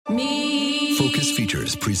Focus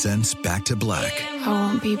Features presents Back to Black. I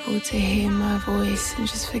want people to hear my voice and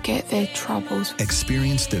just forget their troubles.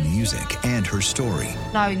 Experience the music and her story.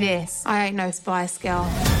 Know this, I ain't no Spice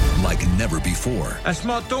Girl. Like never before. That's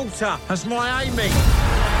my daughter. That's my Amy.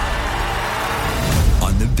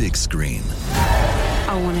 On the big screen.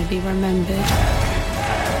 I want to be remembered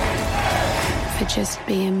for just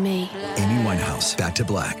being me. Amy Winehouse, Back to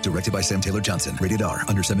Black, directed by Sam Taylor Johnson. Rated R,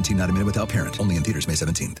 under 17, not a minute without parent. Only in theaters May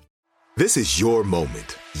 17th. This is your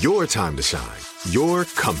moment, your time to shine, your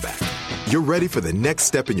comeback. You're ready for the next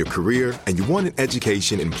step in your career, and you want an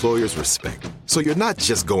education employers respect. So you're not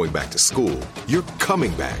just going back to school, you're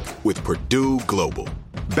coming back with Purdue Global.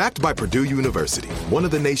 Backed by Purdue University, one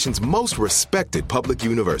of the nation's most respected public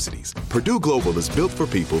universities, Purdue Global is built for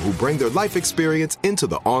people who bring their life experience into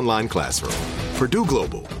the online classroom. Purdue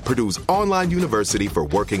Global, Purdue's online university for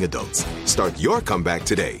working adults. Start your comeback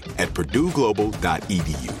today at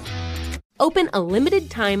purdueglobal.edu. Open a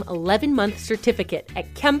limited-time 11-month certificate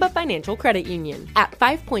at Kemba Financial Credit Union. At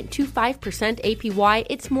 5.25% APY,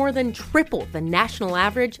 it's more than triple the national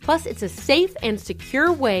average, plus it's a safe and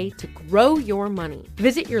secure way to grow your money.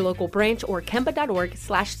 Visit your local branch or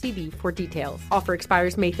kemba.org/cb for details. Offer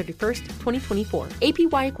expires May 31st, 2024.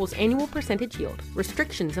 APY equals annual percentage yield.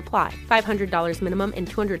 Restrictions apply. $500 minimum and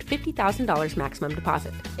 $250,000 maximum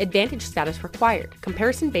deposit. Advantage status required.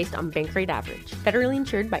 Comparison based on bank rate average. Federally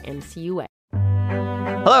insured by NCUA.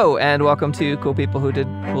 Hello, and welcome to Cool People Who Did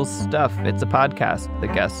Cool Stuff. It's a podcast. The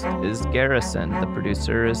guest is Garrison. The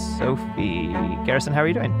producer is Sophie. Garrison, how are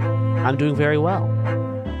you doing? I'm doing very well.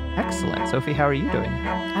 Excellent. Sophie, how are you doing?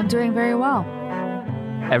 I'm doing very well.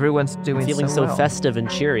 Everyone's doing Feeling so well. festive and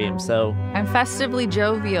cheery. I'm festively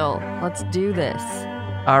jovial. Let's do this.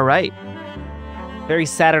 All right. very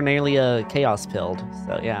Saturnalia chaos-pilled,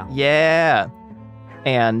 so yeah. Yeah.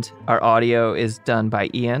 And our audio is done by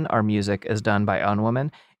Ian. Our music is done by Unwoman.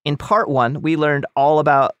 In part one, we learned all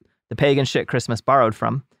about the pagan shit Christmas borrowed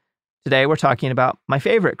from. Today, we're talking about my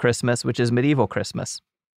favorite Christmas, which is medieval Christmas.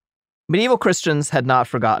 Medieval Christians had not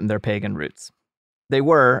forgotten their pagan roots. They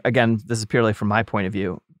were, again, this is purely from my point of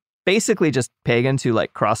view, basically just pagans who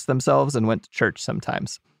crossed themselves and went to church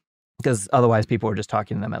sometimes. Because otherwise people were just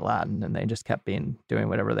talking to them in Latin and they just kept doing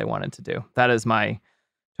whatever they wanted to do. That is my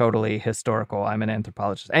totally historical, I'm an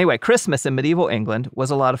anthropologist. Anyway, Christmas in medieval England was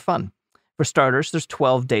a lot of fun. For starters, there's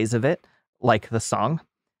 12 days of it, like the song.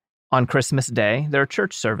 On Christmas Day, there are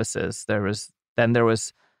church services. There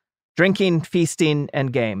was drinking, feasting,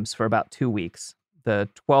 and games for about 2 weeks. The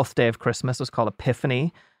 12th day of Christmas was called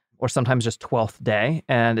Epiphany, or sometimes just 12th day,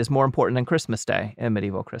 and is more important than Christmas Day in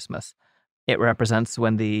medieval Christmas. It represents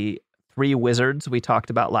when the 3 wizards we talked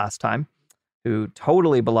about last time, who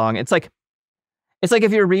totally belong. It's like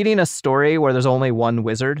if you're reading a story where there's only one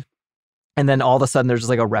wizard, and then all of a sudden there's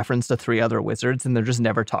just a reference to 3 other wizards, and they're just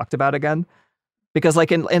never talked about again. Because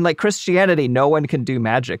in Christianity, no one can do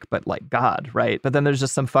magic but God, right? But then there's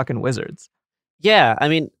just some fucking wizards. Yeah,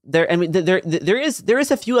 there is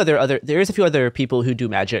a few other people who do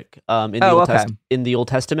magic in the Old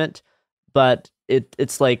Testament, but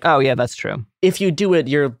it's like, oh yeah, that's true. If you do it,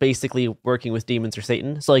 you're basically working with demons or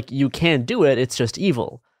Satan. So you can do it, it's just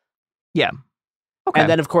evil. Yeah. Okay. And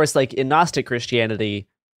then of course, in Gnostic Christianity,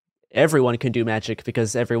 everyone can do magic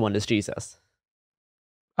because everyone is Jesus.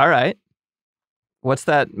 All right. What's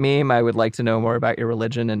that meme? I would like to know more about your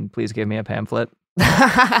religion and please give me a pamphlet.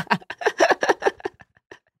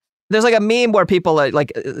 There's a meme where people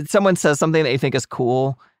someone says something that you think is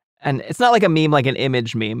cool, and it's not a meme like an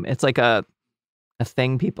image meme. It's a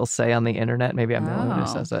thing people say on the internet. Maybe I'm the one who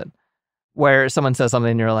says it. Where someone says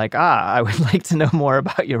something and you're like, I would like to know more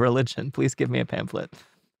about your religion. Please give me a pamphlet.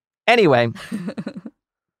 Anyway,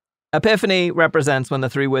 Epiphany represents when the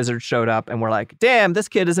 3 wizards showed up and were like, damn, this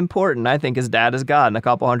kid is important. I think his dad is God. And a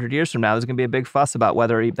couple hundred years from now, there's going to be a big fuss about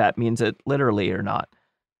whether that means it literally or not.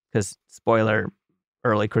 Because, spoiler,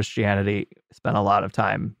 early Christianity spent a lot of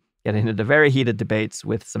time getting into very heated debates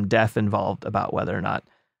with some death involved about whether or not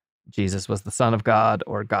Jesus was the son of God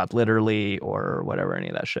or God literally or whatever any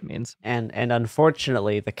of that shit means. And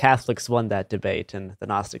unfortunately, the Catholics won that debate and the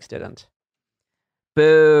Gnostics didn't.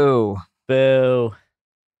 Boo. Boo.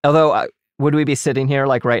 Although, would we be sitting here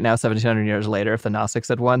right now, 1,700 years later, if the Gnostics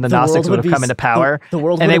had won? The Gnostics would have come into power,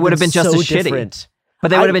 and they would have been just as shitty. But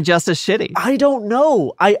they would have been just as shitty. I don't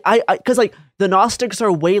know. Because the Gnostics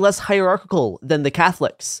are way less hierarchical than the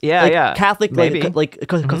Catholics. Yeah, yeah. Catholic,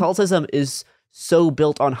 Catholicism is so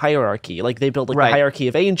built on hierarchy. They build the hierarchy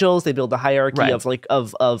of angels. They build the hierarchy of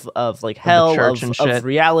hell, of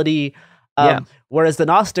reality. Whereas the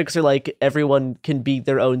Gnostics are everyone can be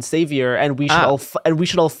their own savior, and we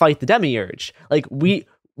should all fight the demiurge.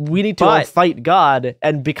 we need to fight God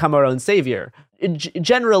and become our own savior.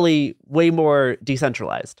 Generally, way more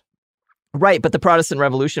decentralized. Right, but the Protestant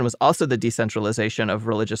Revolution was also the decentralization of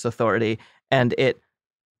religious authority, and it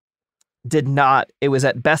was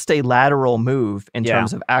at best a lateral move in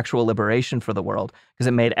terms of actual liberation for the world, because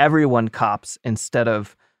it made everyone cops instead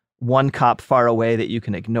of one cop far away that you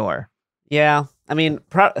can ignore. Yeah, I mean,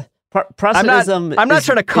 Protestantism. I'm not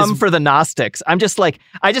trying to come for the Gnostics. I just think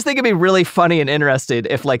it'd be really funny and interesting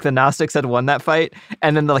if like the Gnostics had won that fight,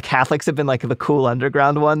 and then the Catholics had been like the cool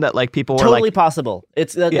underground one that like people were totally like, possible.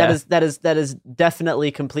 That is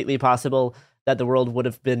definitely completely possible that the world would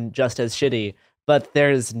have been just as shitty. But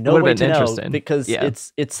there's no way to know because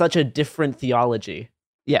it's such a different theology.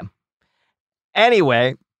 Yeah.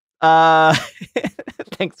 Anyway,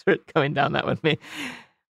 thanks for going down that with me.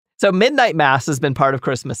 So midnight mass has been part of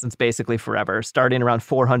Christmas since basically forever, starting around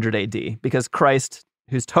 400 AD, because Christ,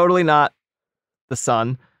 who's totally not the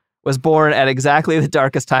sun, was born at exactly the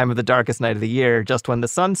darkest time of the darkest night of the year, just when the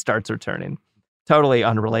sun starts returning. Totally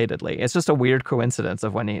unrelatedly. It's just a weird coincidence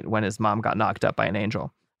of when his mom got knocked up by an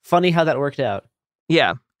angel. Funny how that worked out.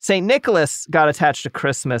 Yeah. St. Nicholas got attached to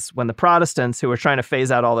Christmas when the Protestants, who were trying to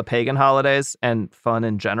phase out all the pagan holidays and fun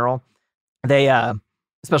in general, they,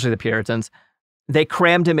 especially the Puritans, they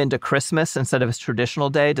crammed him into Christmas instead of his traditional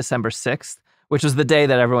day, December 6th, which was the day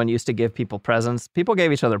that everyone used to give people presents. People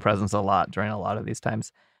gave each other presents a lot during a lot of these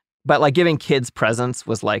times. But like giving kids presents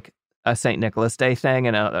was like a St. Nicholas Day thing.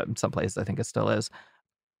 And in some places, I think it still is.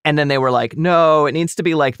 And then they were like, no, it needs to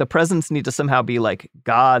be like the presents need to somehow be like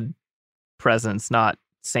God presents, not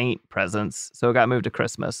saint presents. So it got moved to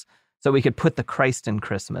Christmas. So we could put the Christ in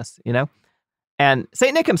Christmas, you know? And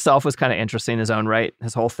St. Nick himself was kind of interesting in his own right.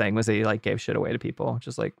 His whole thing was that he like gave shit away to people.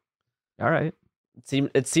 Just like, all right.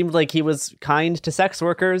 It seemed like he was kind to sex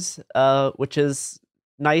workers, which is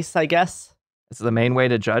nice, I guess. It's the main way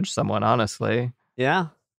to judge someone, honestly. Yeah.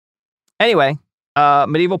 Anyway,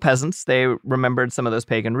 medieval peasants, they remembered some of those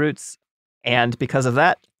pagan roots. And because of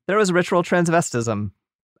that, there was ritual transvestism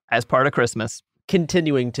as part of Christmas.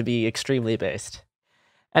 Continuing to be extremely based.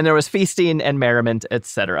 And there was feasting and merriment,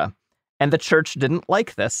 etc. And the church didn't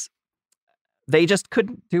like this. They just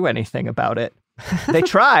couldn't do anything about it. They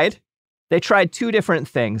tried. They tried two different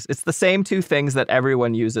things. It's the same two things that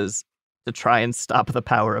everyone uses to try and stop the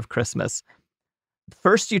power of Christmas.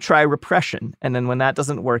 First, you try repression. And then when that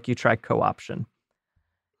doesn't work, you try co-option.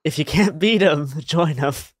 If you can't beat them, join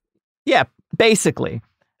them. Yeah, basically.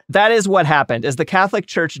 That is what happened, is the Catholic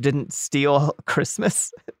Church didn't steal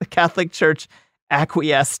Christmas. The Catholic Church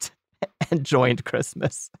acquiesced and joined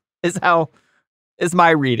Christmas. Is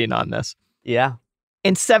my reading on this. Yeah.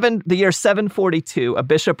 In the year 742, a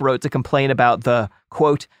bishop wrote to complain about the,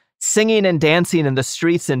 quote, singing and dancing in the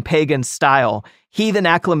streets in pagan style, heathen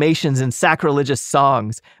acclamations and sacrilegious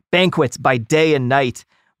songs, banquets by day and night,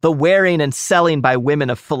 the wearing and selling by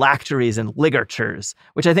women of phylacteries and ligatures,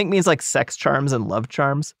 which I think means like sex charms and love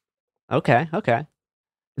charms. Okay.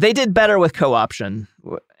 They did better with co-option,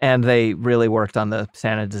 and they really worked on the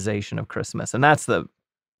sanitization of Christmas. And that's the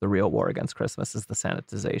real war against Christmas, is the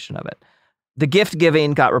sanitization of it. The gift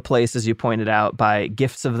giving got replaced, as you pointed out, by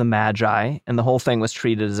gifts of the Magi, and the whole thing was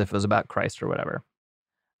treated as if it was about Christ or whatever.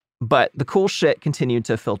 But the cool shit continued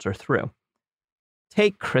to filter through.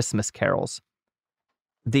 Take Christmas carols.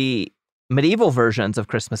 The medieval versions of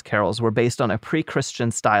Christmas carols were based on a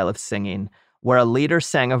pre-Christian style of singing, where a leader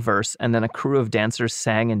sang a verse and then a crew of dancers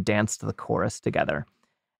sang and danced the chorus together.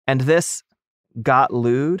 And this got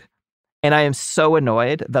lewd. And I am so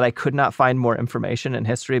annoyed that I could not find more information in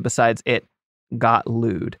history besides it got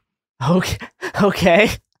lewd.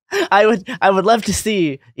 Okay. I would love to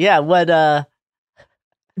see. Yeah, what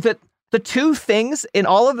the two things in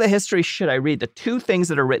all of the history shit I read, the two things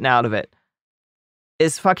that are written out of it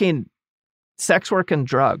is fucking sex work and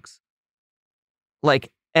drugs.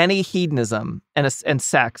 Like any hedonism and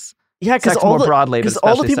sex. Yeah, because all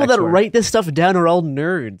the people that write this stuff down are all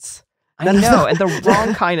nerds. I know, and the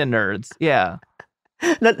wrong kind of nerds. Yeah.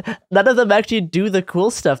 None of them actually do the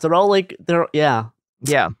cool stuff. They're all like, yeah.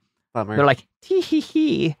 Bummer. They're like,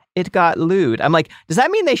 tee, it got lewd. I'm like, does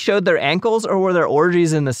that mean they showed their ankles or were there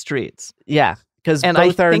orgies in the streets? Yeah, because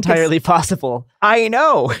both are entirely possible. I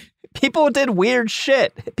know. People did weird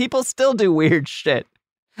shit. People still do weird shit.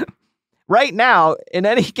 Right now, in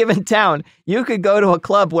any given town, you could go to a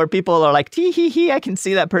club where people are like, tee, I can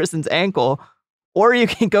see that person's ankle. Or you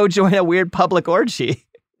can go join a weird public orgy.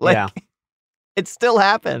 It still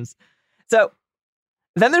happens. So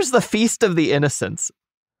then there's the Feast of the Innocents,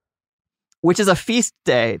 which is a feast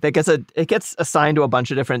day that gets assigned to a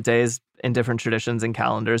bunch of different days in different traditions and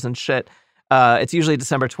calendars and shit. It's usually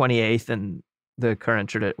December 28th, and the current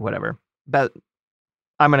tradition, whatever. But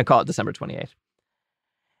I'm going to call it December 28th.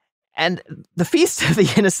 And the Feast of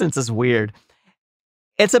the Innocents is weird.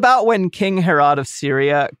 It's about when King Herod of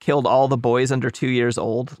Syria killed all the boys under 2 years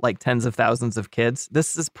old, like tens of thousands of kids.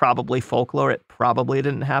 This is probably folklore. It probably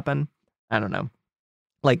didn't happen. I don't know.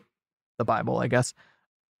 Like the Bible, I guess.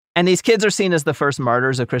 And these kids are seen as the first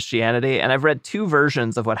martyrs of Christianity. And I've read two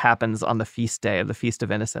versions of what happens on the feast day of the Feast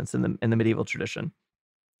of Innocents in the medieval tradition.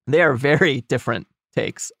 They are very different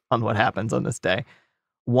takes on what happens on this day.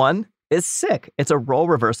 One is sick. It's a role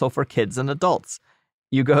reversal for kids and adults.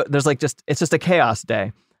 It's just a chaos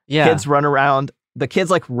day. Yeah. Kids run around. The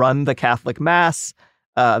kids run the Catholic Mass.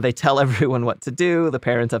 They tell everyone what to do. The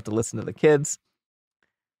parents have to listen to the kids.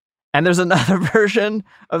 And there's another version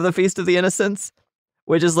of the Feast of the Innocents,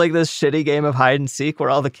 which is like this shitty game of hide and seek where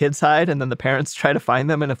all the kids hide and then the parents try to find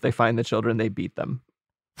them. And if they find the children, they beat them.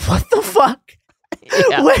 What the fuck?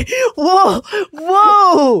 Yeah. Wait,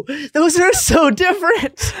 whoa. Those are so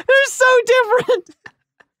different. They're so different.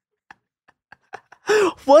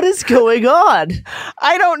 What is going on?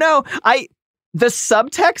 I don't know. The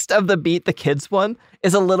subtext of the beat the kids one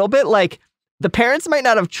is a little bit like the parents might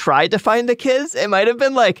not have tried to find the kids. It might have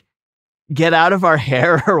been like, get out of our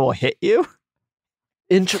hair or we'll hit you.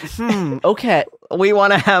 Okay. We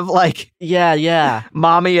want to have yeah,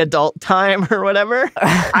 mommy adult time or whatever.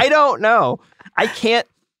 I don't know. I can't.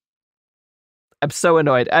 I'm so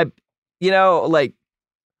annoyed.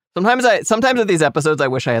 Sometimes with these episodes, I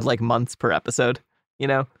wish I had months per episode,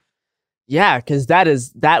 Yeah, because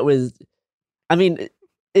I mean,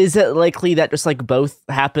 is it likely that just both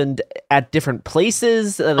happened at different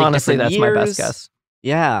places? Honestly, that's years? my best guess.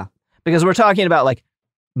 Yeah. Because we're talking about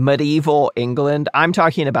medieval England. I'm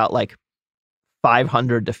talking about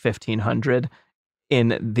 500 to 1500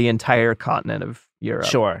 in the entire continent of Europe.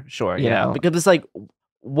 Sure. Yeah. Because it's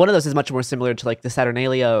one of those is much more similar to the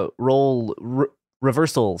Saturnalia role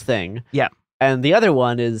reversal thing. Yeah. And the other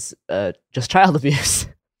one is just child abuse.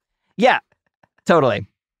 Yeah, totally.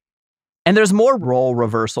 And there's more role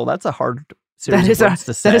reversal. That's a hard series of words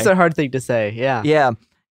to say. That is a hard thing to say, yeah. Yeah.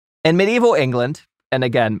 And medieval England, and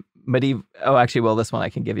again, this one I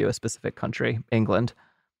can give you a specific country, England.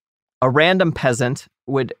 A random peasant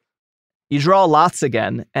you draw lots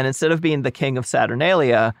again, and instead of being the king of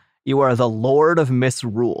Saturnalia, you are the Lord of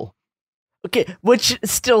Misrule. Okay, which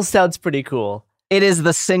still sounds pretty cool. It is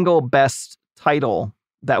the single best title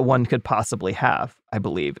that one could possibly have, I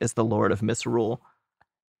believe, is the Lord of Misrule.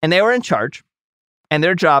 And they were in charge, and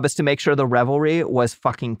their job is to make sure the revelry was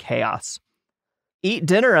fucking chaos. Eat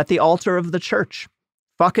dinner at the altar of the church.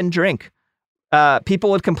 Fucking drink.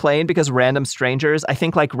 People would complain because random strangers, I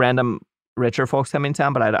think random richer folks come in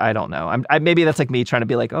town, but I don't know. Maybe that's me trying to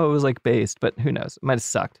be it was based, but who knows? It might have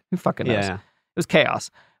sucked. Who fucking knows? Yeah. It was chaos.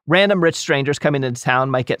 Random rich strangers coming into town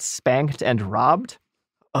might get spanked and robbed.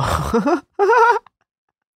 And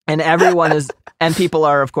and people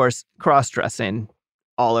are, of course, cross-dressing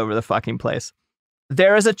all over the fucking place.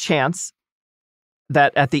 There is a chance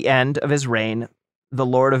that at the end of his reign, the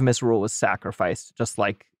Lord of Misrule was sacrificed, just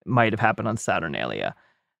like might have happened on Saturnalia.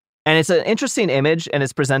 And it's an interesting image, and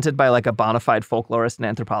it's presented by a bona fide folklorist and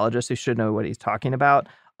anthropologist who should know what he's talking about.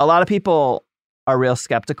 A lot of people are real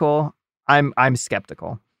skeptical. I'm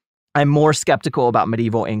skeptical. I'm more skeptical about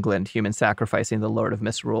medieval England, human sacrificing the Lord of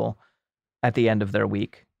Misrule at the end of their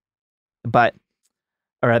week.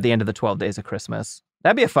 Or at the end of the 12 days of Christmas.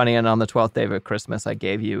 That'd be a funny, and on the 12th day of Christmas, I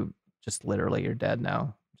gave you just literally, you're dead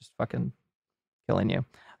now. Just fucking killing you.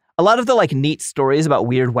 A lot of the neat stories about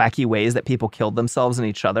weird, wacky ways that people killed themselves and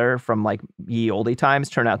each other from ye olde times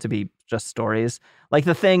turn out to be just stories.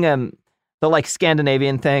 The thing, the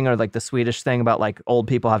Scandinavian thing or the Swedish thing about old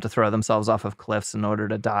people have to throw themselves off of cliffs in order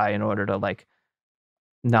to die, in order to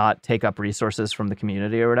not take up resources from the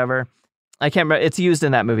community or whatever. I can't remember. It's used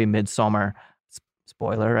in that movie Midsommar.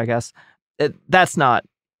 Spoiler, I guess. That's not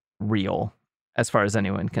real as far as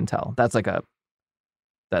anyone can tell. That's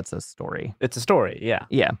a story. It's a story, yeah.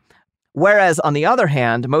 Yeah. Whereas, on the other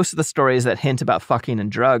hand, most of the stories that hint about fucking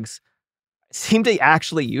and drugs seem to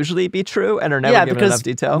actually usually be true and are never given enough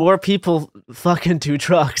detail. More people fucking do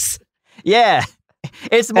drugs. Yeah.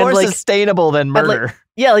 It's more sustainable than murder.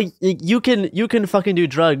 You can fucking do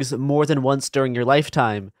drugs more than once during your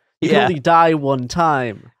lifetime. You can only die one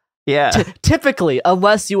time. Yeah. Typically,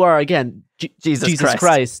 unless you are, again, Jesus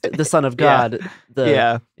Christ, the Son of God.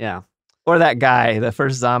 Yeah. Or that guy, the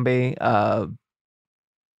first zombie.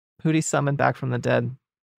 Who'd he summon back from the dead?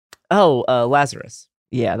 Oh, Lazarus.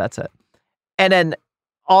 Yeah, that's it. And then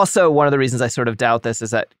also one of the reasons I sort of doubt this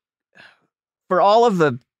is that for all of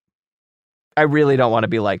the, I really don't want to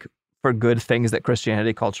be for good things that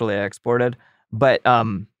Christianity culturally exported, But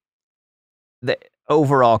the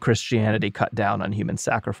overall Christianity cut down on human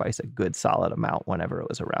sacrifice a good solid amount whenever it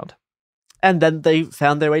was around. And then they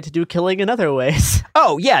found their way to do killing in other ways.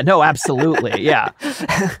 Oh, yeah. No, absolutely. Yeah.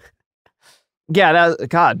 Yeah,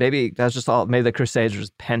 maybe that's just all. Maybe the Crusades were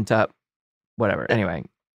just pent up, whatever. Anyway.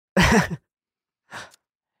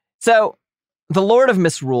 So the Lord of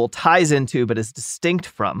Misrule ties into, but is distinct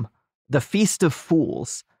from, the Feast of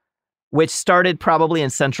Fools, which started probably in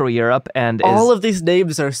Central Europe and all of these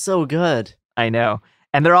names are so good. I know.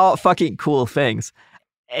 And they're all fucking cool things.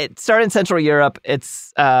 It started in Central Europe.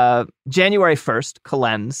 It's January 1st,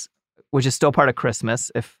 Calends, which is still part of Christmas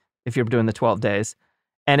if you're doing the 12 days.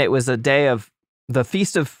 And it was a day of, the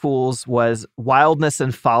Feast of Fools was wildness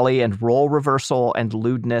and folly and role reversal and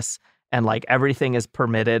lewdness, and like everything is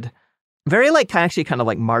permitted. Very like kind of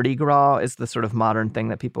like Mardi Gras is the sort of modern thing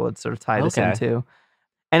that people would sort of tie this into.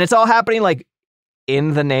 And it's all happening like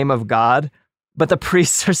in the name of God, but the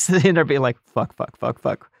priests are sitting there being like, fuck.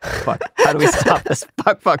 How do we stop this?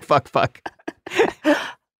 Fuck.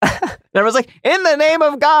 And everyone's like, in the name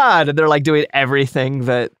of God. And they're like doing everything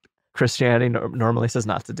that Christianity normally says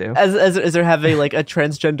not to do. As they're having like a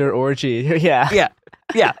transgender orgy. Yeah.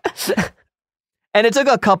 Yeah. And it took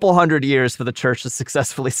a couple hundred years for the church to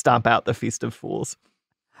successfully stomp out the Feast of Fools.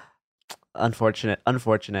 Unfortunate.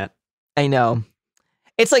 I know.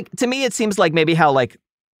 It's like, to me, it seems like maybe how like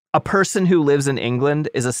a person who lives in England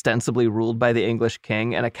is ostensibly ruled by the English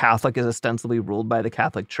king and a Catholic is ostensibly ruled by the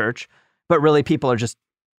Catholic Church. But really people are just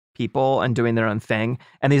people and doing their own thing.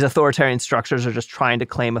 And these authoritarian structures are just trying to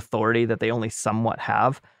claim authority that they only somewhat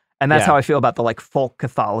have. And that's how I feel about the like folk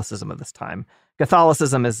Catholicism of this time.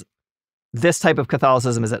 This type of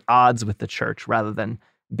Catholicism is at odds with the church rather than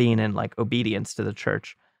being in like obedience to the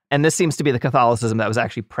church. And this seems to be the Catholicism that was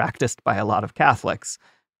actually practiced by a lot of Catholics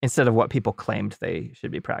instead of what people claimed they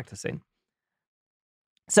should be practicing.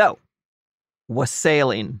 So,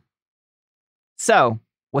 wassailing.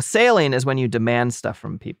 Wassailing is when you demand stuff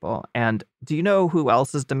from people. And do you know who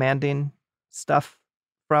else is demanding stuff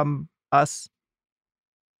from us?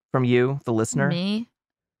 From you, the listener? Me?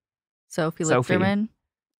 Sophie Lichterman.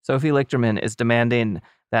 Sophie Lichterman is demanding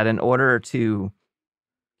that in order to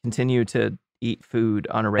continue to eat food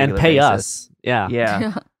on a regular basis. And pay us.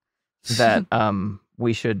 Yeah. That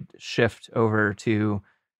we should shift over to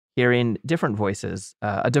hearing different voices,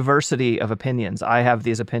 a diversity of opinions. I have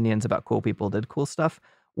these opinions about cool people did cool stuff,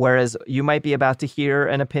 whereas you might be about to hear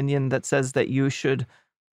an opinion that says that you should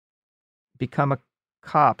become a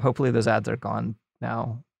cop. Hopefully those ads are gone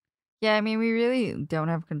now. Yeah, I mean, we really don't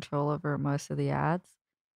have control over most of the ads.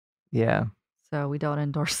 Yeah. So we don't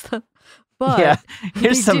endorse them. But yeah,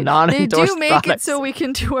 here's some non-endorsed They do make products. it so we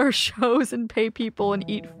can do our shows and pay people and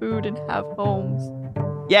eat food and have homes.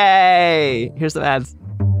 Yay! Here's some ads.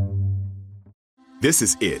 This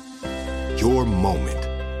is it. Your moment.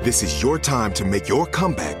 This is your time to make your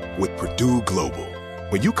comeback with Purdue Global.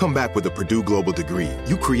 When you come back with a Purdue Global degree,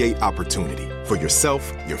 you create opportunity for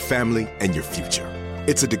yourself, your family, and your future.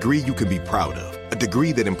 It's a degree you can be proud of, a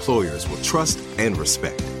degree that employers will trust and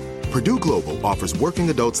respect. Purdue Global offers working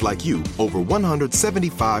adults like you over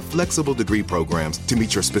 175 flexible degree programs to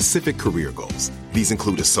meet your specific career goals. These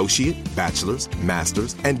include associate, bachelor's,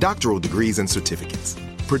 master's, and doctoral degrees and certificates.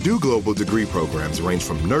 Purdue Global degree programs range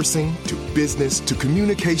from nursing to business to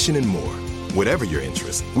communication and more. Whatever your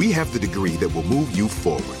interest, we have the degree that will move you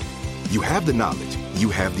forward. You have the knowledge, you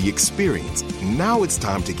have the experience. Now it's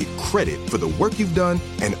time to get credit for the work you've done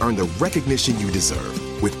and earn the recognition you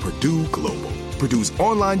deserve with Purdue Global, Purdue's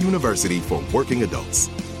online university for working adults.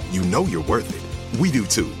 You know you're worth it. We do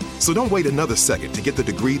too. So don't wait another second to get the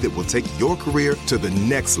degree that will take your career to the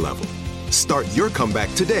next level. Start your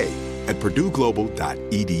comeback today at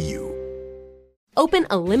purdueglobal.edu. Open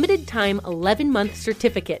a limited-time 11-month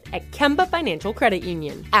certificate at Kemba Financial Credit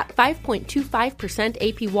Union. At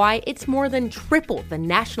 5.25% APY, it's more than triple the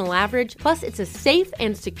national average, plus it's a safe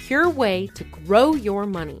and secure way to grow your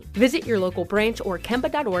money. Visit your local branch or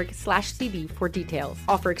kemba.org/cd for details.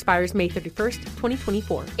 Offer expires May 31st,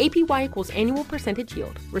 2024. APY equals annual percentage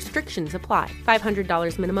yield. Restrictions apply.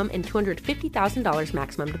 $500 minimum and $250,000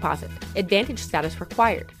 maximum deposit. Advantage status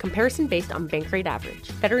required. Comparison based on bank rate average.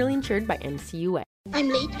 Federally insured by NCUA. I'm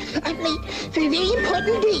late for a very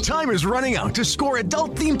important date. Time is running out to score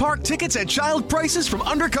adult theme park tickets at child prices from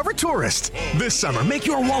Undercover Tourist. This summer, make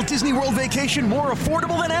your Walt Disney World vacation more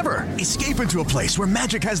affordable than ever. Escape into a place where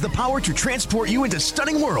magic has the power to transport you into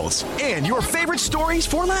stunning worlds and your favorite stories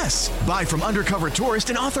for less. Buy from Undercover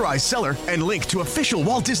Tourist, an authorized seller, and link to official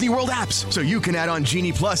Walt Disney World apps so you can add on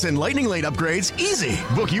Genie Plus and Lightning Lane upgrades easy.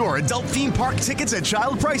 Book your adult theme park tickets at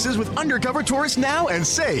child prices with Undercover Tourist now and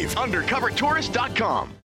save. UndercoverTourist.com.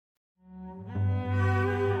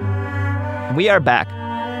 We are back.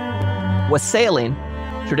 Wassailing,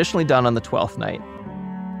 traditionally done on the 12th night.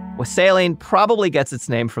 Wassailing probably gets its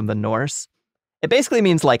name from the Norse. It basically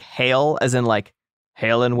means like hail, as in like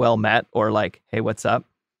hail and well met, or like, hey, what's up?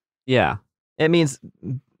 Yeah. It means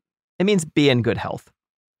be in good health.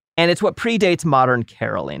 And it's what predates modern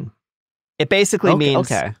caroling. It basically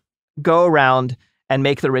means go around and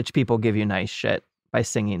make the rich people give you nice shit by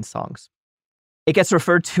singing songs. It gets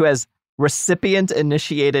referred to as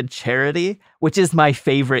recipient-initiated charity, which is my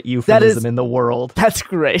favorite euphemism in the world. That's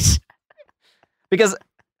great. Because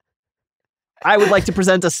I would like to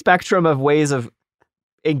present a spectrum of ways of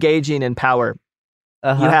engaging in power.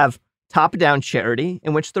 You have top-down charity,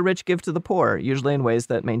 in which the rich give to the poor, usually in ways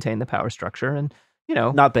that maintain the power structure and,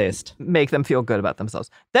 not based. Make them feel good about themselves.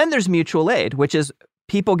 Then there's mutual aid, which is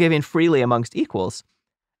people giving freely amongst equals.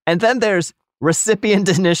 And then there's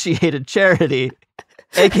recipient-initiated charity,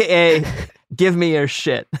 AKA, give me your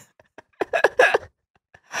shit.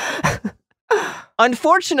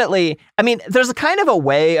 Unfortunately, I mean, there's a kind of a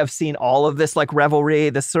way of seeing all of this like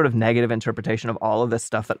revelry, this sort of negative interpretation of all of this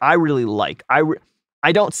stuff that I really like.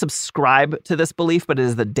 I don't subscribe to this belief, but it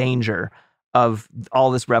is the danger of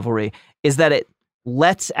all this revelry, is that it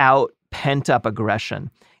lets out pent-up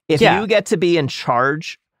aggression. If you get to be in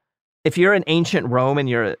charge, if you're in ancient Rome and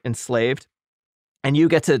you're enslaved, and you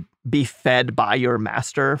get to be fed by your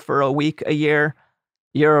master for a week, a year,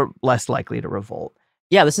 you're less likely to revolt.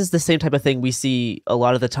 Yeah, this is the same type of thing we see a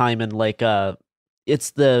lot of the time in like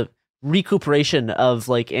it's the recuperation of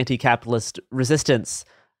like anti-capitalist resistance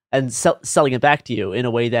and selling it back to you in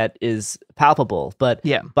a way that is palpable. But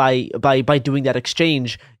by doing that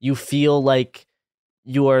exchange, you feel like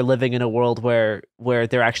you are living in a world where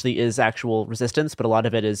there actually is actual resistance, but a lot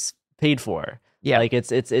of it is paid for. Yeah, like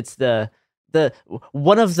it's the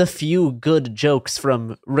one of the few good jokes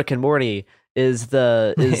from Rick and Morty is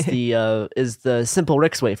the Simple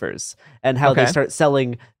Rick's wafers, and how they start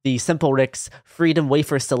selling the Simple Rick's Freedom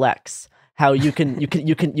Wafer Selects. How you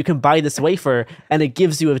can buy this wafer and it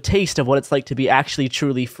gives you a taste of what it's like to be actually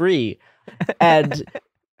truly free, and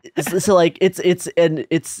so like it's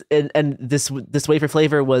this wafer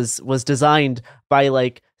flavor was designed by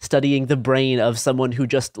like studying the brain of someone who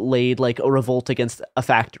just laid like a revolt against a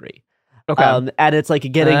factory. And it's like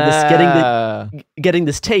getting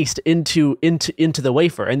this taste into the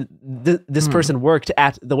wafer, and this person worked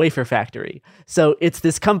at the wafer factory. So it's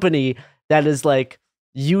this company that is like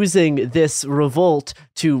using this revolt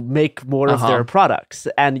to make more of their products,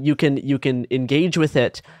 and you can engage with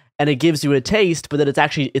it, and it gives you a taste, but then it's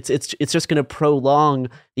actually it's just going to prolong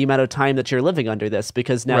the amount of time that you're living under this,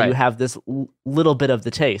 because now you have this little bit of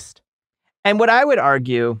the taste. And what I would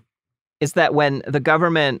argue is that when the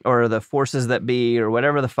government or the forces that be or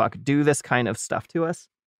whatever the fuck do this kind of stuff to us,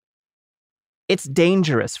 it's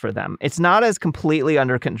dangerous for them. It's not as completely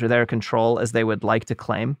under their control as they would like to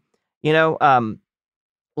claim.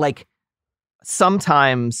 Like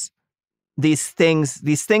sometimes these things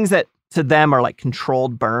that to them are like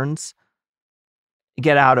controlled burns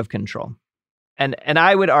get out of control. And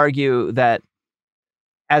I would argue that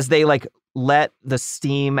as they like let the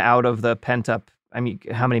steam out of the pent up, I mean,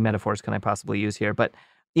 how many metaphors can I possibly use here? But,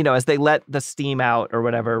 as they let the steam out or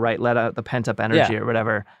whatever, right? Let out the pent up energy or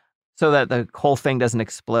whatever, so that the whole thing doesn't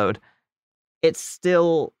explode. It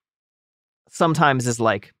still sometimes is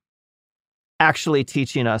like actually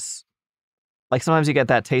teaching us, like sometimes you get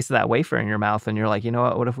that taste of that wafer in your mouth and you're like, you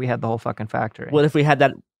know what if we had the whole fucking factory? What if we had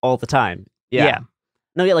that all the time? Yeah.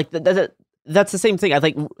 No, yeah, like that's the same thing. I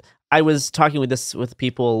think I was talking with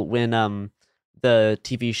people when the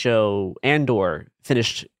TV show Andor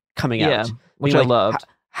finished coming out, which I loved.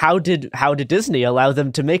 How did Disney allow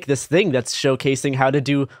them to make this thing that's showcasing how to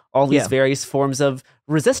do all these various forms of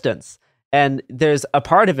resistance? And there's a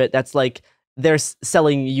part of it that's like they're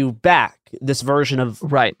selling you back this version of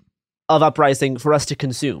uprising for us to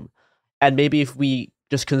consume, and maybe if we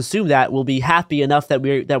just consume that, we'll be happy enough that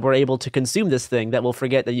we're able to consume this thing, that we'll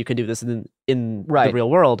forget that you can do this in the real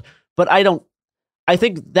world. But I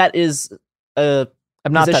think that is a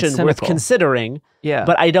position worth considering. Yeah.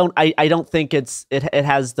 But I don't think it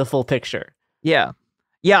has the full picture. Yeah.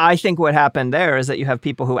 Yeah, I think what happened there is that you have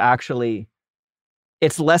people who actually,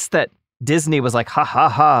 it's less that Disney was like, ha ha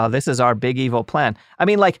ha, this is our big evil plan. I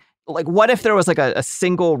mean, like what if there was like a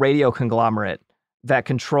single radio conglomerate that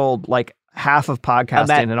controlled like half of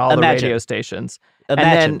podcasting and all the radio stations?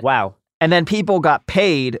 Wow. And then people got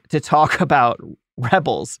paid to talk about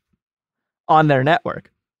rebels on their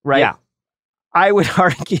network, right? Yeah. I would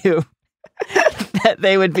argue that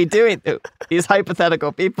they would be doing, these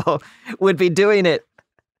hypothetical people would be doing it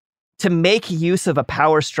to make use of a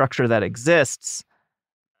power structure that exists,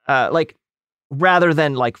 like rather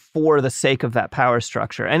than like for the sake of that power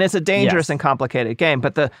structure. And it's a dangerous and complicated game.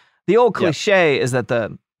 But the old cliche is that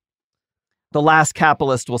the last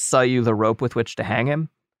capitalist will sell you the rope with which to hang him.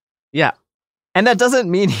 Yeah. And that doesn't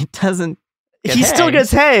mean he doesn't get hanged. Still gets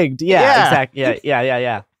hanged. Yeah. Exactly.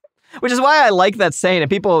 Yeah. Which is why I like that saying. And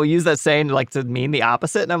people use that saying like to mean the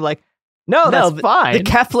opposite. And I'm like, no, that's fine. The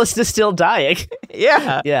capitalist is still dying.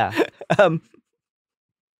 Yeah. Yeah.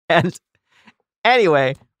 And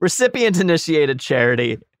anyway, recipient-initiated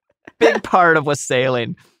charity, big part of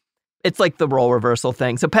wassailing. It's like the role reversal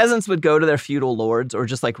thing. So peasants would go to their feudal lords or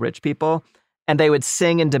just like rich people, and they would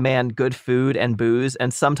sing and demand good food and booze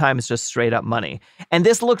and sometimes just straight up money. And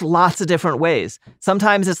this looked lots of different ways.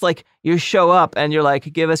 Sometimes it's like you show up and you're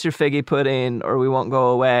like, give us your figgy pudding or we won't go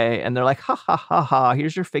away. And they're like, ha, ha, ha, ha,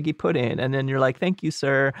 here's your figgy pudding. And then you're like, thank you,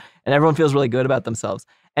 sir. And everyone feels really good about themselves.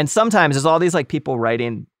 And sometimes there's all these like people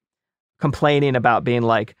writing, complaining about being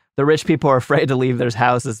like, the rich people are afraid to leave their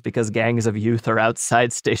houses because gangs of youth are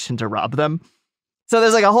outside stationed to rob them. So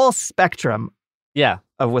there's like a whole spectrum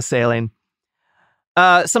of wassailing.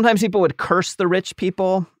 Sometimes people would curse the rich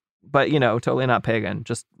people, but, totally not pagan,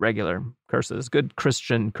 just regular curses, good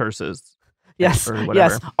Christian curses. Yes, or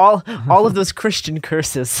whatever. yes, all of those Christian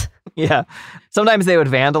curses. Yeah. Sometimes they would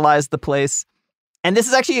vandalize the place. And this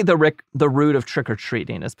is actually the root of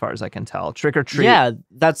trick-or-treating, as far as I can tell. Trick-or-treat. Yeah,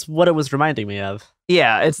 that's what it was reminding me of.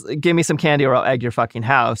 Yeah, it's give me some candy or I'll egg your fucking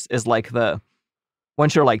house is like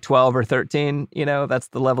once you're like 12 or 13, that's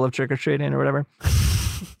the level of trick-or-treating or whatever.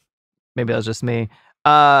 Maybe that was just me.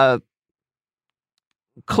 A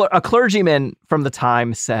clergyman from the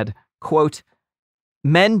time said, quote,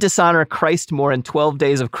 "Men dishonor Christ more in 12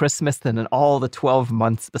 days of Christmas than in all the 12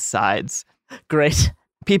 months besides." Great.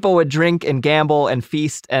 People would drink and gamble and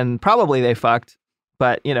feast, and probably they fucked,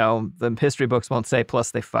 but, the history books won't say,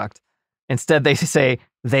 plus they fucked. Instead, they say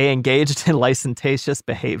they engaged in licentious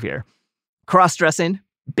behavior. Cross-dressing,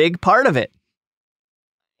 big part of it.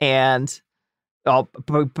 And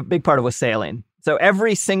big part of wassailing. So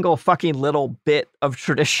every single fucking little bit of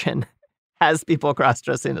tradition has people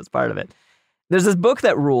cross-dressing as part of it. There's this book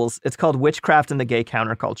that rules. It's called Witchcraft and the Gay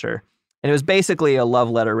Counterculture. And it was basically a love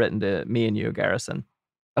letter written to me and you, Garrison.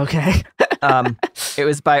 Okay. It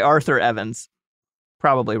was by Arthur Evans,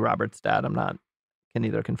 probably Robert's dad. Can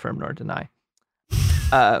neither confirm nor deny.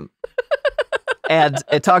 And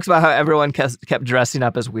it talks about how everyone kept dressing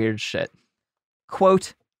up as weird shit.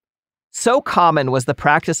 Quote, "So common was the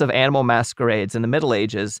practice of animal masquerades in the Middle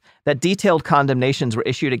Ages that detailed condemnations were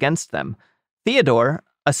issued against them. Theodore,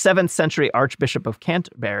 a 7th century Archbishop of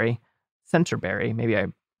Canterbury, maybe I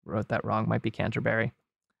wrote that wrong, might be Canterbury,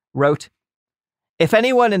 wrote, 'If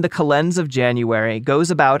anyone in the calends of January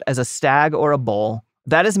goes about as a stag or a bull,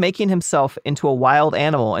 that is making himself into a wild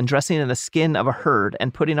animal and dressing in the skin of a herd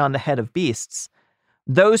and putting on the head of beasts.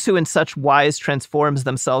 Those who in such wise transforms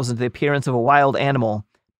themselves into the appearance of a wild animal,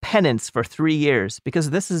 penance for 3 years, because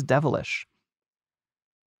this is devilish.'"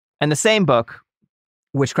 And the same book,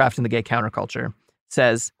 Witchcraft and the Gay Counterculture,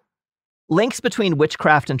 says, "Links between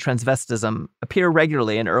witchcraft and transvestism appear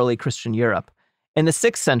regularly in early Christian Europe. In the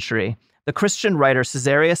 6th century, the Christian writer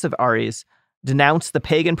Caesarius of Aries denounced the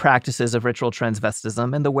pagan practices of ritual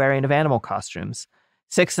transvestism and the wearing of animal costumes.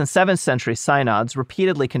 6th and 7th century synods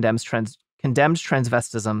repeatedly condemned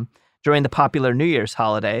transvestism during the popular New Year's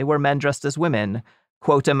holiday, where men dressed as women,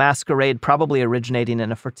 quote, "a masquerade probably originating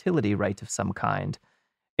in a fertility rite of some kind."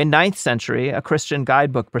 In 9th century, a Christian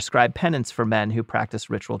guidebook prescribed penance for men who practiced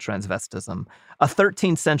ritual transvestism. A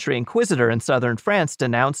 13th century inquisitor in southern France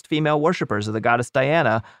denounced female worshippers of the goddess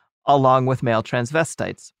Diana, along with male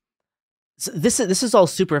transvestites. So this is all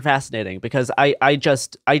super fascinating because I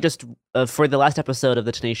just for the last episode of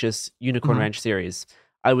the Tenacious Unicorn Ranch series,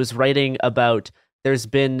 I was writing about there's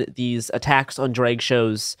been these attacks on drag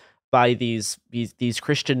shows by these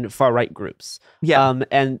Christian far right groups. Yeah.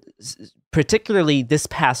 And particularly this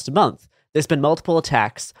past month, there's been multiple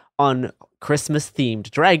attacks on Christmas themed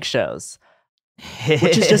drag shows,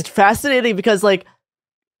 which is just fascinating because like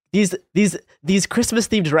these Christmas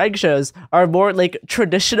themed drag shows are more like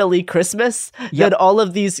traditionally Christmas than all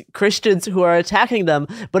of these Christians who are attacking them.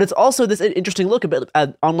 But it's also this interesting look a bit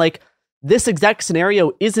on like this exact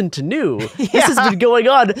scenario isn't new. This has been going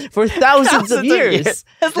on for thousands of years.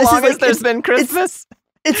 As long as there's been Christmas.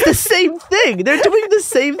 It's the same thing. They're doing the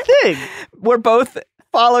same thing. We're both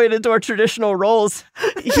following into our traditional roles.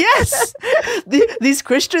 Yes. These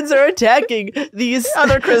Christians are attacking these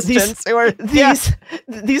other Christians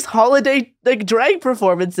these holiday like drag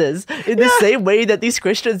performances in the same way that these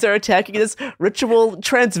Christians are attacking this ritual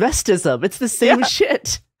transvestism. It's the same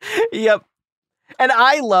shit. Yep. And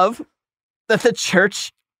I love that the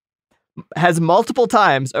church has multiple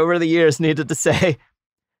times over the years needed to say,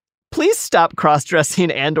 please stop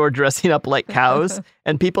cross-dressing and or dressing up like cows.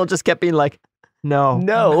 And people just kept being like, no.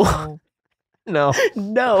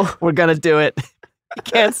 We're going to do it. You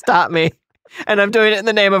can't stop me. And I'm doing it in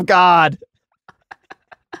the name of God.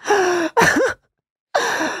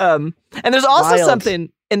 And there's also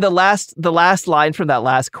something in the last line from that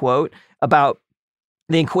last quote about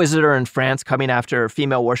the Inquisitor in France coming after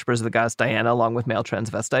female worshippers of the goddess Diana along with male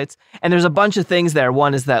transvestites. And there's a bunch of things there.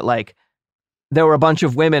 One is that like there were a bunch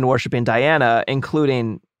of women worshiping Diana,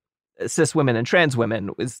 including cis women and trans women,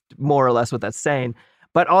 is more or less what that's saying.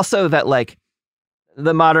 But also that like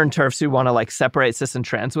the modern TERFs who want to like separate cis and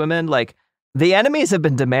trans women, like the enemies have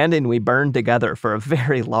been demanding we burn together for a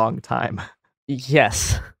very long time.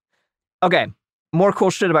 Yes. Okay, more cool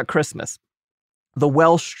shit about Christmas. The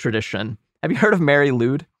Welsh tradition. Have you heard of Mary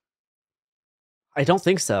Lwyd? I don't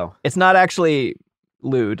think so. It's not actually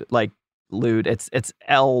lewd, like lewd. It's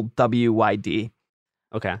Lwyd.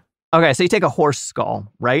 Okay, so you take a horse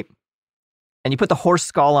skull, right? And you put the horse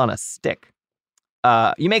skull on a stick.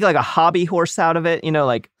 You make like a hobby horse out of it, you know,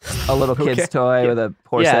 like a little kid's toy with a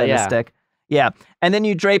horse head and a stick. Yeah. And then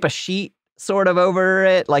you drape a sheet sort of over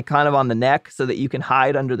it, like kind of on the neck so that you can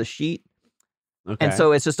hide under the sheet. Okay. And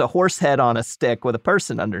so it's just a horse head on a stick with a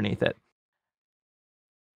person underneath it.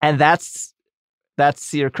 And that's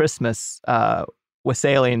your Christmas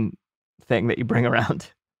wassailing thing that you bring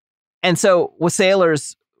around. And so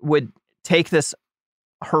wassailers would take this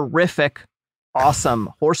horrific, awesome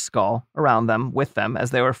horse skull around them with them as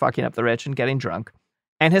they were fucking up the rich and getting drunk.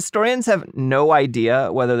 And historians have no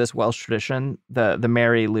idea whether this Welsh tradition, the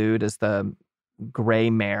Mary Lwyd is the gray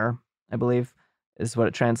mare, I believe, is what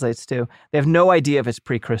it translates to. They have no idea if it's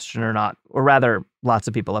pre-Christian or not, or rather, lots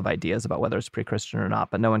of people have ideas about whether it's pre-Christian or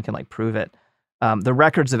not, but no one can like prove it. The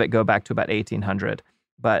records of it go back to about 1800,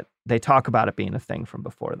 but they talk about it being a thing from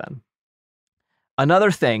before then.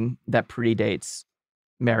 Another thing that predates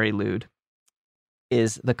Mary Lwyd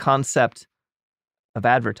is the concept of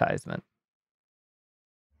advertisement.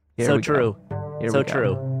 So true. So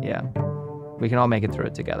true. Yeah. We can all make it through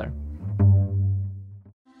it together.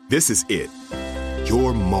 This is it.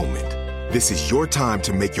 Your moment. This is your time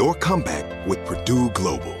to make your comeback with Purdue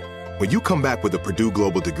Global. When you come back with a Purdue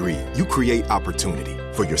Global degree, you create opportunity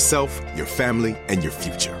for yourself, your family, and your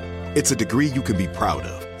future. It's a degree you can be proud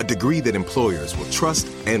of, a degree that employers will trust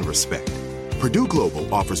and respect. Purdue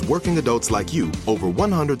Global offers working adults like you over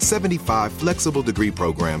 175 flexible degree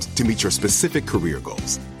programs to meet your specific career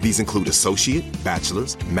goals. These include associate,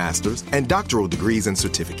 bachelor's, master's, and doctoral degrees and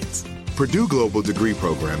certificates. Purdue Global degree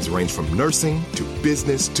programs range from nursing to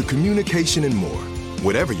business to communication and more.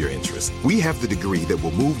 Whatever your interest, we have the degree that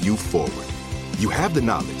will move you forward. You have the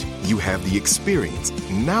knowledge, you have the experience.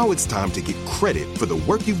 Now it's time to get credit for the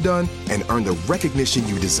work you've done and earn the recognition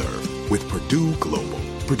you deserve with Purdue Global,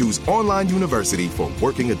 Purdue's online university for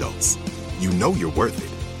working adults. You know you're worth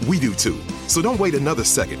it. We do too. So don't wait another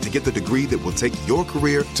second to get the degree that will take your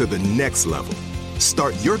career to the next level.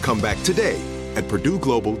 Start your comeback today at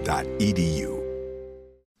purdueglobal.edu.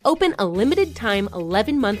 Open a limited-time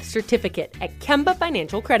 11-month certificate at Kemba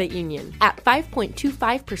Financial Credit Union. At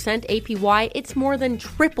 5.25% APY, it's more than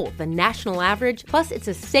triple the national average, plus it's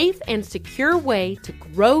a safe and secure way to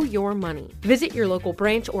grow your money. Visit your local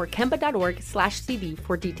branch or kemba.org/CD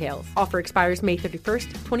for details. Offer expires May 31st,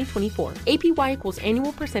 2024. APY equals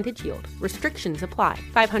annual percentage yield. Restrictions apply.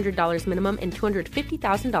 $500 minimum and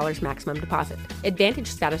 $250,000 maximum deposit. Advantage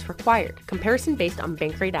status required. Comparison based on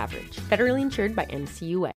bank rate average. Federally insured by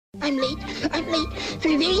NCUA. I'm late for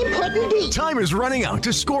a very important date. Time is running out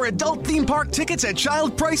to score adult theme park tickets at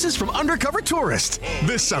child prices from Undercover Tourist.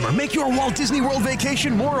 This summer, make your Walt Disney World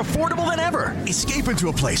vacation more affordable than ever. Escape into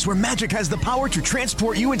a place where magic has the power to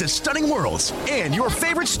transport you into stunning worlds and your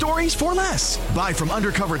favorite stories for less. Buy from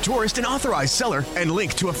Undercover Tourist, an authorized seller, and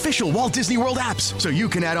link to official Walt Disney World apps so you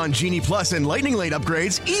can add on Genie Plus and Lightning Lane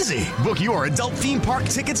upgrades easy. Book your adult theme park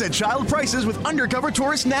tickets at child prices with Undercover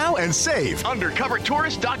Tourist now and save.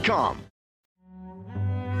 UndercoverTourist.com. CharityMobile.com.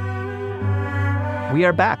 We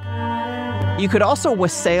are back. You could also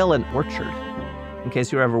wassail an orchard. In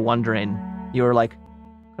case you were ever wondering, you were like,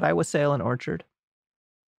 could I wassail an orchard?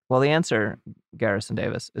 Well, the answer, Garrison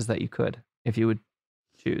Davis, is that you could, if you would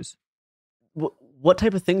choose. What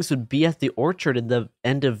type of things would be at the orchard in the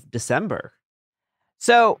end of December?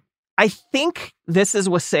 So I think this is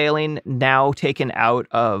wassailing now taken out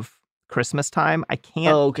of Christmas time. I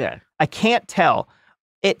can't tell.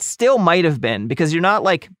 It still might have been, because you're not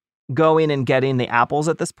like going and getting the apples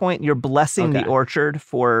at this point. You're blessing the orchard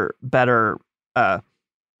for better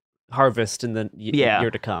harvest in the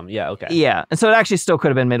year to come. Yeah, okay. Yeah, and so it actually still could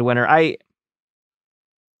have been midwinter. I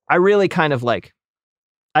really kind of like,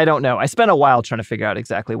 I don't know. I spent a while trying to figure out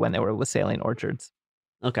exactly when they were wassailing orchards.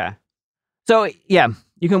 Okay. So, yeah,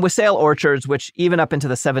 you can wassail orchards, which even up into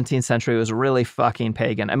the 17th century was really fucking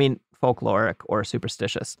pagan. I mean, folkloric or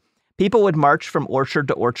superstitious. People would march from orchard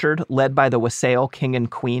to orchard, led by the wassail king and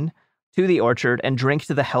queen, to the orchard and drink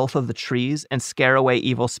to the health of the trees and scare away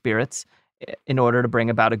evil spirits in order to bring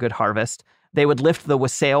about a good harvest. They would lift the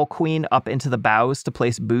wassail queen up into the boughs to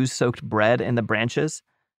place booze-soaked bread in the branches.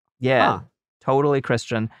 Yeah, totally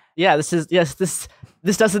Christian. Yeah, this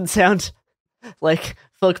doesn't sound like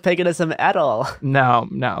folk paganism at all.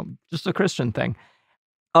 No, just a Christian thing.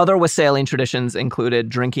 Other wassailing traditions included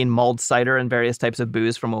drinking mulled cider and various types of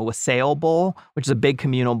booze from a wassail bowl, which is a big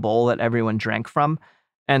communal bowl that everyone drank from.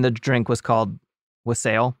 And the drink was called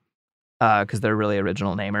wassail because they're really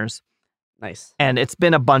original namers. Nice. And it's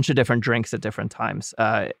been a bunch of different drinks at different times.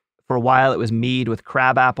 For a while, it was mead with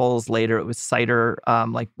crab apples. Later, it was cider,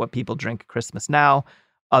 like what people drink at Christmas now.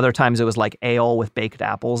 Other times, it was like ale with baked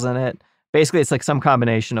apples in it. Basically, it's like some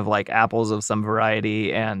combination of like apples of some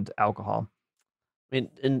variety and alcohol. I mean,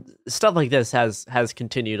 and stuff like this has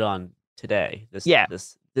continued on today.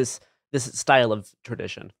 This style of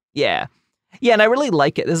tradition. Yeah, and I really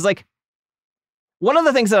like it. This is like one of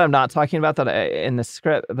the things that I'm not talking about that in the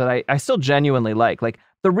script, but I still genuinely like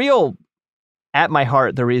the real, at my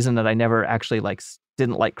heart, the reason that I never actually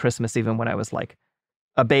didn't like Christmas, even when I was like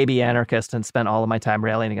a baby anarchist and spent all of my time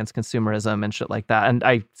railing against consumerism and shit like that. And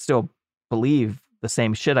I still believe the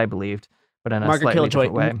same shit I believed, but in a Margaret slightly Killjoy,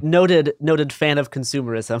 different way. Noted fan of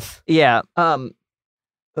consumerism. Yeah.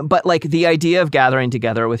 But like the idea of gathering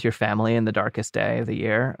together with your family in the darkest day of the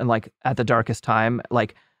year and like at the darkest time,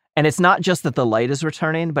 like, and it's not just that the light is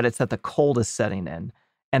returning, but it's that the cold is setting in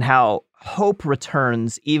and how hope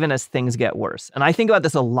returns even as things get worse. And I think about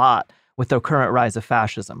this a lot with the current rise of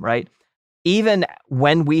fascism, right? Even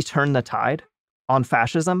when we turn the tide on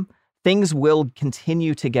fascism, things will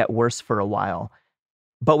continue to get worse for a while.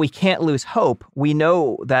 But we can't lose hope. We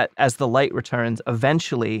know that as the light returns,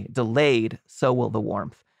 eventually, delayed, so will the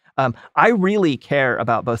warmth. I really care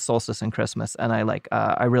about both solstice and Christmas, and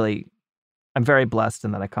I'm very blessed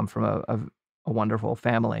in that I come from a wonderful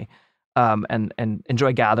family, and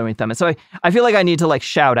enjoy gathering with them. And so I feel like I need to like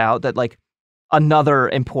shout out that like another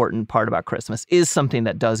important part about Christmas is something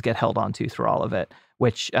that does get held on to through all of it,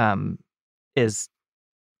 which is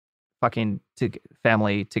fucking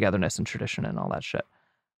family togetherness and tradition and all that shit.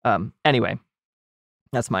 Anyway,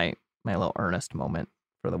 that's my little earnest moment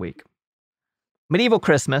for the week. Medieval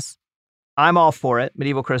Christmas, I'm all for it.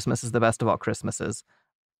 Medieval Christmas is the best of all Christmases.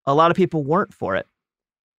 A lot of people weren't for it.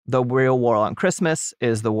 The real war on Christmas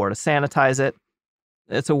is the war to sanitize it.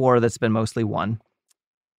 It's a war that's been mostly won.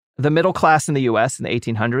 The middle class in the U.S. in the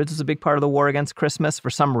 1800s was a big part of the war against Christmas. For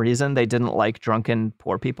some reason, they didn't like drunken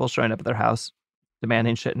poor people showing up at their house,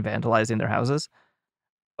 demanding shit and vandalizing their houses.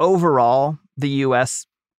 Overall, the U.S.,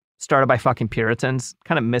 started by fucking Puritans,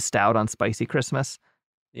 kind of missed out on spicy Christmas.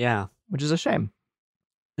 Yeah. Which is a shame.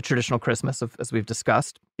 The traditional Christmas, as we've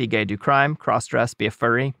discussed, be gay, do crime, cross-dress, be a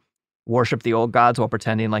furry, worship the old gods while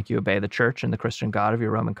pretending like you obey the church and the Christian God of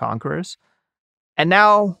your Roman conquerors. And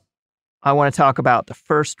now I want to talk about the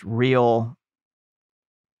first real...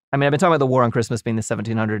 I've been talking about the war on Christmas being the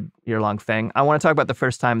 1700-year-long thing. I want to talk about the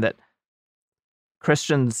first time that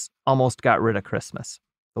Christians almost got rid of Christmas.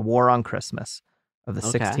 The war on Christmas of the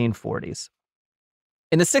 1640s.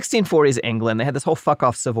 In the 1640s England, they had this whole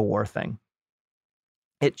fuck-off Civil War thing.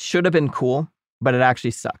 It should have been cool, but it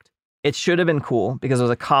actually sucked. It should have been cool because it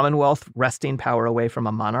was a commonwealth wresting power away from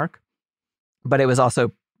a monarch, but it was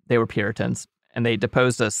also, they were Puritans, and they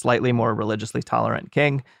deposed a slightly more religiously tolerant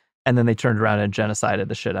king, and then they turned around and genocided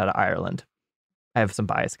the shit out of Ireland. I have some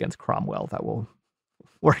bias against Cromwell that will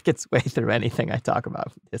work its way through anything I talk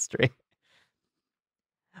about in history.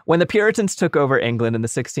 When the Puritans took over England in the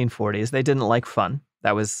 1640s, they didn't like fun.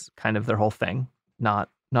 That was kind of their whole thing, not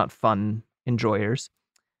fun enjoyers.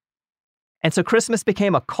 And so Christmas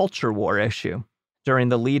became a culture war issue. during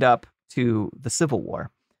the lead up to the Civil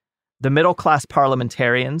War. The middle-class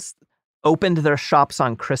parliamentarians opened their shops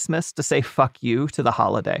on Christmas to say fuck you to the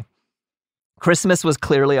holiday. Christmas was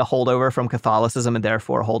clearly a holdover from Catholicism and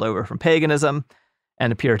therefore a holdover from paganism.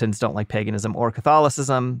 And the Puritans don't like paganism or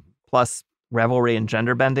Catholicism, plus revelry and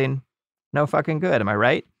gender bending. No fucking good, am I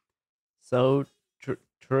right? So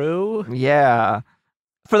true? Yeah.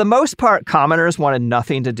 For the most part, commoners wanted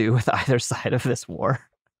nothing to do with either side of this war.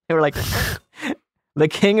 They were like, the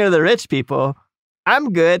king or the rich people,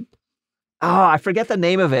 I'm good. Oh, I forget the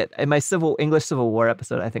name of it. In my English Civil War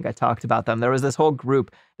episode, I think I talked about them. There was this whole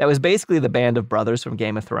group that was basically the band of brothers from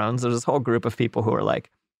Game of Thrones. There was this whole group of people who were like,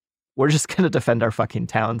 we're just going to defend our fucking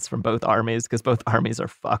towns from both armies because both armies are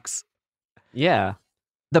fucks. Yeah.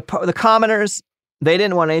 The commoners, they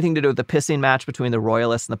didn't want anything to do with the pissing match between the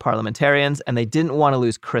royalists and the parliamentarians, and they didn't want to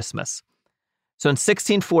lose Christmas. So in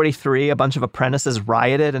 1643, a bunch of apprentices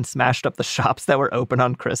rioted and smashed up the shops that were open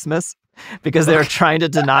on Christmas because they were trying to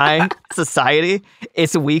deny society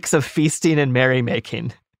its weeks of feasting and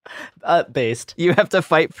merrymaking. Based. You have to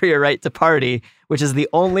fight for your right to party, which is the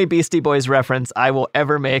only Beastie Boys reference I will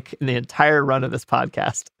ever make in the entire run of this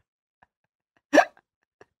podcast.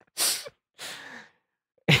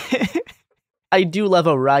 I do love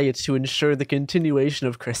a riot to ensure the continuation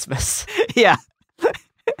of Christmas. Yeah.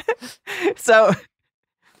 So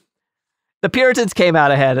the Puritans came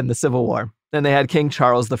out ahead in the Civil War, and they had King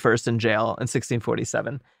Charles I in jail in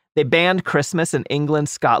 1647. They banned Christmas in England,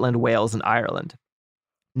 Scotland, Wales, and Ireland.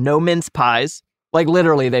 No mince pies. Like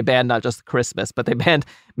literally, they banned not just Christmas, but they banned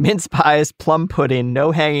mince pies, plum pudding,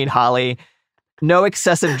 no hanging holly, no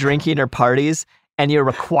excessive drinking or parties, and you're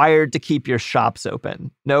required to keep your shops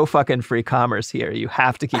open. No fucking free commerce here. You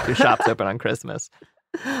have to keep your shops open on Christmas.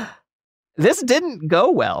 This didn't go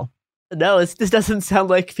well. No, this doesn't sound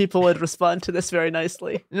like people would respond to this very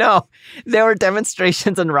nicely. No, there were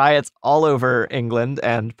demonstrations and riots all over England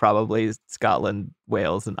and probably Scotland,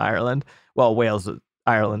 Wales, and Ireland. Well,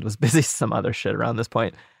 Ireland was busy some other shit around this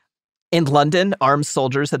point. In London, armed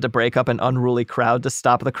soldiers had to break up an unruly crowd to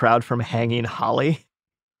stop the crowd from hanging holly.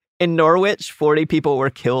 In Norwich, 40 people were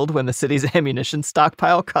killed when the city's ammunition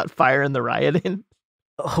stockpile caught fire in the rioting.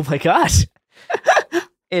 Oh my gosh.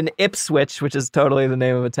 In Ipswich, which is totally the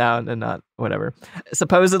name of a town and not whatever,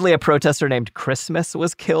 supposedly a protester named Christmas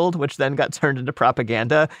was killed, which then got turned into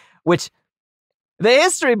propaganda, which the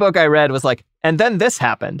history book I read was like, and then this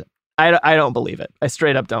happened. I don't believe it. I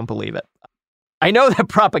straight up don't believe it. I know that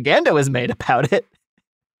propaganda was made about it,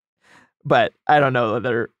 but I don't know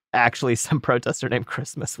whether actually some protester named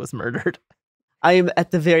Christmas was murdered. I am at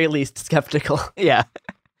the very least skeptical. Yeah.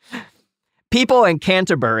 People in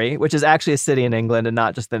Canterbury, which is actually a city in England and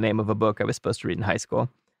not just the name of a book I was supposed to read in high school,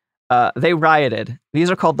 they rioted. These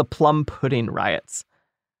are called the plum pudding riots.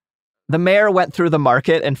 The mayor went through the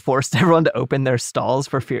market and forced everyone to open their stalls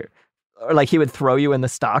for fear. Or like he would throw you in the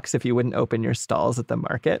stocks if you wouldn't open your stalls at the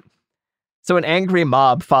market. So an angry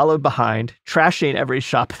mob followed behind, trashing every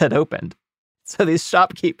shop that opened. So these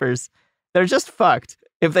shopkeepers, they're just fucked.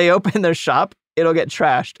 If they open their shop, it'll get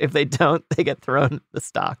trashed. If they don't, they get thrown in the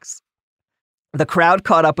stocks. The crowd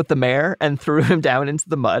caught up with the mayor and threw him down into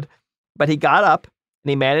the mud, but he got up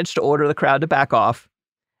and he managed to order the crowd to back off.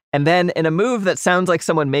 And then, in a move that sounds like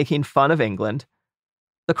someone making fun of England,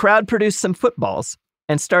 the crowd produced some footballs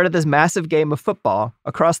and started this massive game of football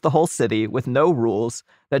across the whole city with no rules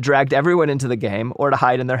that dragged everyone into the game or to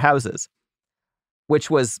hide in their houses, which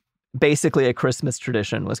was basically a Christmas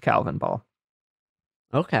tradition, was Calvin Ball.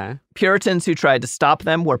 Okay. Puritans who tried to stop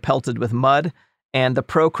them were pelted with mud, and the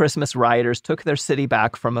pro-Christmas rioters took their city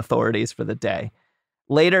back from authorities for the day.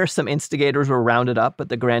 Later, some instigators were rounded up, but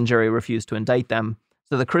the grand jury refused to indict them,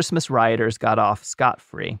 so the Christmas rioters got off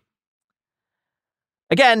scot-free.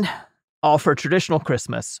 Again, all for traditional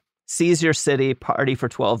Christmas. Seize your city, party for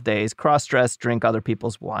 12 days, cross-dress, drink other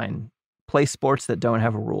people's wine, play sports that don't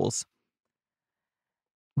have rules.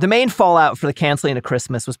 The main fallout for the canceling of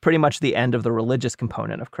Christmas was pretty much the end of the religious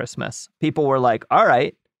component of Christmas. People were like, all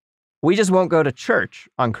right, we just won't go to church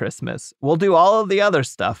on Christmas. We'll do all of the other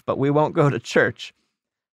stuff, but we won't go to church.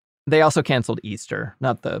 They also canceled Easter,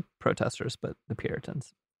 not the protesters, but the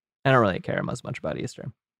Puritans. I don't really care as much about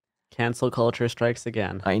Easter. Cancel culture strikes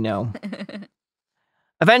again. I know.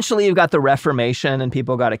 Eventually, you've got the Reformation and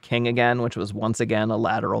people got a king again, which was once again a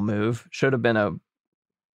lateral move. Should have been a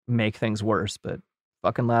make things worse, but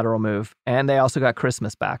fucking lateral move. And they also got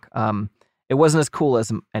Christmas back. It wasn't as cool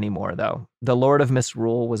as anymore, though. The Lord of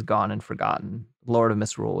Misrule was gone and forgotten. Lord of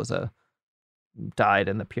Misrule was died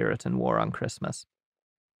in the Puritan War on Christmas.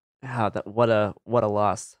 What a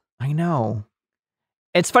loss. I know.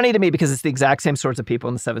 It's funny to me because it's the exact same sorts of people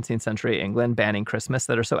in the 17th century England banning Christmas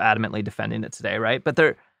that are so adamantly defending it today, right? But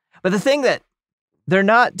the thing that they're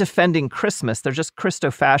not defending Christmas, they're just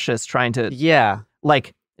Christo-fascists trying to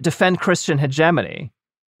defend Christian hegemony.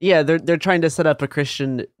 Yeah, they're trying to set up a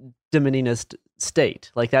Christian dominionist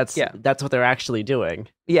state. Like that's what they're actually doing.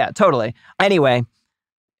 Yeah, totally. Anyway,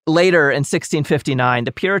 later in 1659,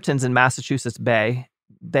 the Puritans in Massachusetts Bay,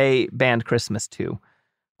 they banned Christmas too.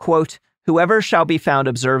 Quote, "Whoever shall be found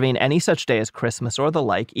observing any such day as Christmas or the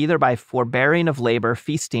like, either by forbearing of labor,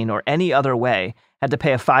 feasting, or any other way, had to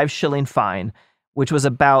pay a 5-shilling fine, which was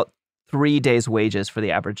about 3 days' wages for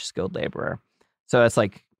the average skilled laborer." So it's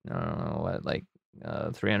like, I don't know, what, like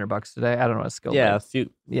 $300 today? I don't know what skilled labor. A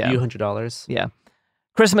few $100s. Yeah.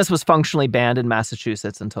 Christmas was functionally banned in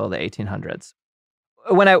Massachusetts until the 1800s.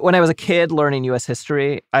 When I was a kid learning U.S.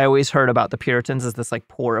 history, I always heard about the Puritans as this like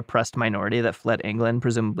poor oppressed minority that fled England,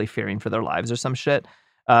 presumably fearing for their lives or some shit.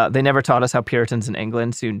 They never taught us how Puritans in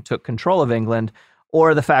England soon took control of England,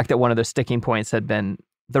 or the fact that one of their sticking points had been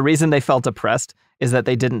the reason they felt oppressed is that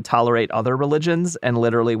they didn't tolerate other religions, and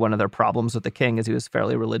literally one of their problems with the king is he was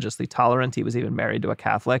fairly religiously tolerant. He was even married to a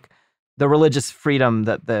Catholic. The religious freedom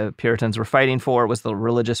that the Puritans were fighting for was the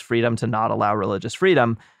religious freedom to not allow religious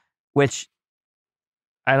freedom, which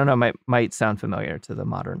I don't know, might sound familiar to the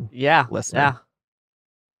modern listener. Yeah.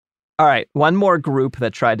 All right, one more group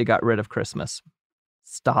that tried to get rid of Christmas.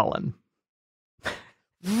 Stalin.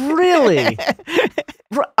 Really?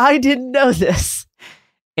 I didn't know this.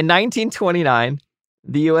 In 1929,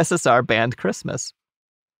 the USSR banned Christmas.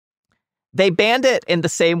 They banned it in the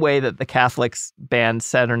same way that the Catholics banned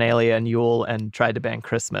Saturnalia and Yule and tried to ban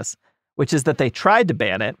Christmas, which is that they tried to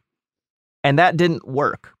ban it, and that didn't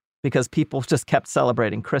work because people just kept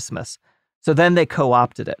celebrating Christmas. So then they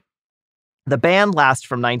co-opted it. The ban lasted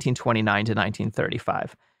from 1929 to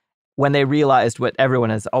 1935, when they realized what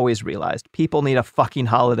everyone has always realized. People need a fucking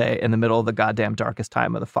holiday in the middle of the goddamn darkest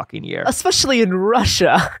time of the fucking year. Especially in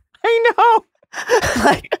Russia. I know.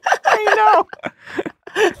 I know.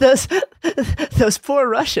 Those poor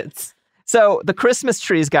Russians. So the Christmas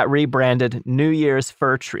trees got rebranded New Year's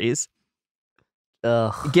fir trees.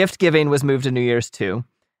 Ugh. Gift giving was moved to New Year's too.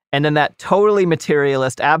 And then that totally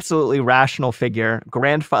materialist, absolutely rational figure,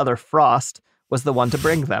 Grandfather Frost, was the one to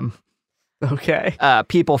bring them. Okay.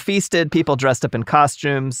 People feasted, people dressed up in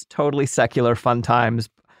costumes, totally secular fun times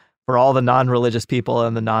for all the non-religious people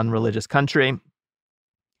in the non-religious country.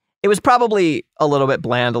 It was probably a little bit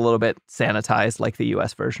bland, a little bit sanitized, like the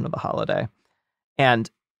U.S. version of the holiday.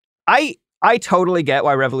 And I totally get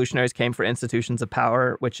why revolutionaries came for institutions of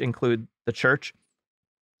power, which include the church.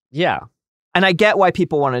 Yeah. And I get why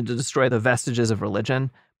people wanted to destroy the vestiges of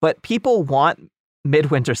religion, but people want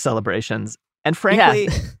midwinter celebrations. And frankly,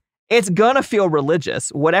 it's gonna feel religious,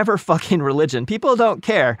 whatever fucking religion. People don't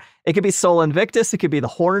care. It could be Sol Invictus, it could be the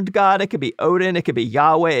Horned God, it could be Odin, it could be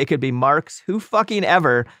Yahweh, it could be Marx. Who fucking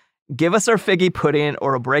ever? Give us our figgy pudding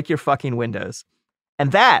or we'll break your fucking windows.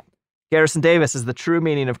 And that, Garrison Davis, is the true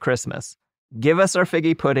meaning of Christmas. Give us our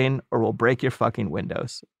figgy pudding or we'll break your fucking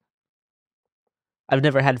windows. I've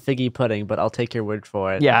never had figgy pudding, but I'll take your word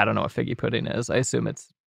for it. Yeah, I don't know what figgy pudding is. I assume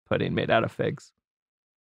it's pudding made out of figs.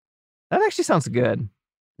 That actually sounds good.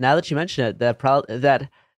 Now that you mention it,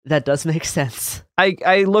 that does make sense.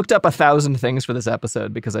 I looked up 1,000 things for this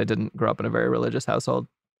episode because I didn't grow up in a very religious household.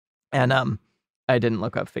 And I didn't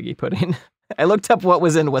look up figgy pudding. I looked up what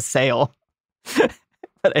was in wassail,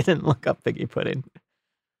 but I didn't look up figgy pudding.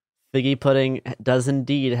 Figgy pudding does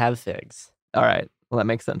indeed have figs. All right. Well, that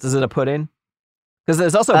makes sense. Is it a pudding? Because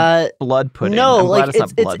there's also blood pudding. No, I'm glad like it's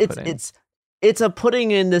not blood pudding. It's a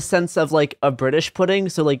pudding in the sense of like a British pudding.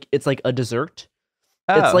 So like it's like a dessert.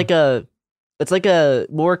 Oh. It's like a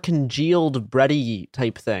more congealed bready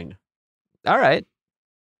type thing. All right.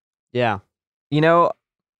 Yeah. You know,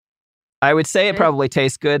 I would say it probably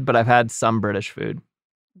tastes good, but I've had some British food.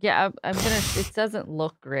 Yeah, it doesn't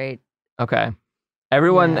look great. Okay.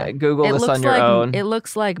 Everyone Google this on your own. It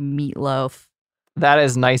looks like meatloaf. That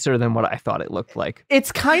is nicer than what I thought it looked like.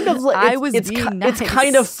 It's kind of like it's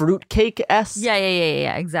kind of fruitcake-esque. Yeah,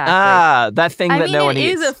 exactly. That thing that no one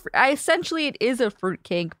eats. Essentially, it is a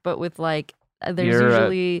fruitcake, but with like there's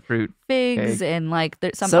usually figs cake. And like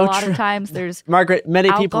a lot of times there's Margaret. Many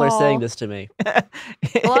alcohol. People are saying this to me. A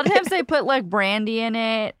lot of times they put like brandy in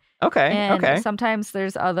it. Okay. And sometimes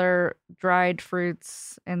there's other dried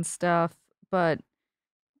fruits and stuff, but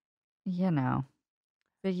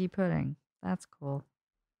figgy pudding. That's cool.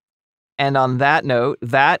 And on that note,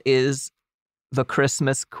 that is the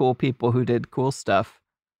Christmas cool people who did cool stuff,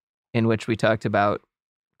 in which we talked about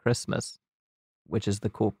Christmas, which is the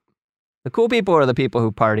cool people are the people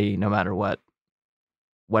who party no matter what.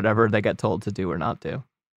 whatever they get told to do or not do.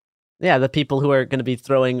 Yeah, the people who are going to be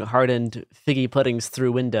throwing hardened figgy puddings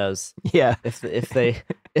through windows. Yeah, if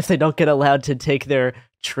they don't get allowed to take their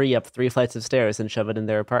tree up 3 flights of stairs and shove it in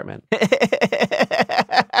their apartment.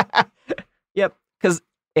 Yep, because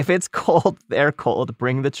if it's cold, they're cold.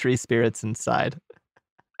 Bring the tree spirits inside.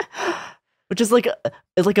 Which is like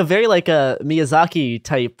a very like a Miyazaki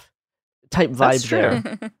type vibe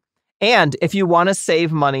there. And if you want to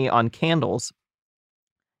save money on candles,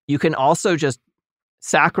 you can also just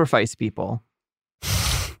sacrifice people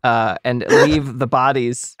and leave the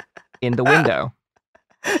bodies in the window.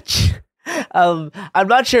 I'm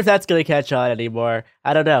not sure if that's going to catch on anymore.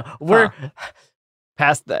 I don't know. We're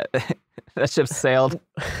past that. That ship sailed.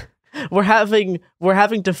 We're having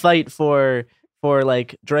to fight for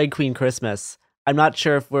like drag queen Christmas. I'm not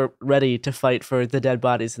sure if we're ready to fight for the dead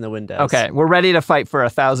bodies in the windows. Okay, we're ready to fight for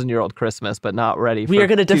 1,000-year-old Christmas, but not ready for We are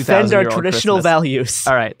going to defend our traditional values.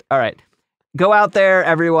 All right. Go out there,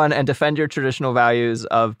 everyone, and defend your traditional values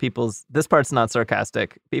of people's... This part's not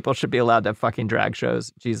sarcastic. People should be allowed to have fucking drag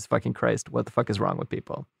shows. Jesus fucking Christ. What the fuck is wrong with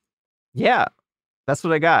people? Yeah, that's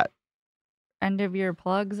what I got. End of your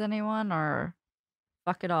plugs, anyone? Or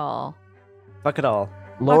fuck it all? Fuck it all.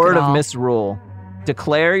 Lord of Misrule.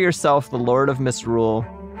 Declare yourself the Lord of Misrule,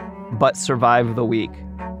 but survive the week.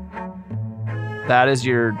 That is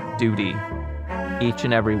your duty, each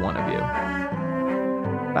and every one of you.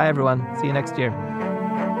 Bye, everyone. See you next year.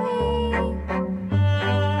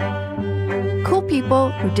 Cool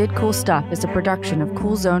People Who Did Cool Stuff is a production of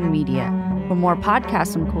Cool Zone Media. For more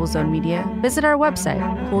podcasts from Cool Zone Media, visit our website,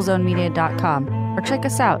 coolzonemedia.com, or check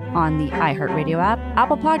us out on the iHeartRadio app,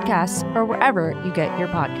 Apple Podcasts, or wherever you get your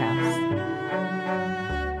podcasts.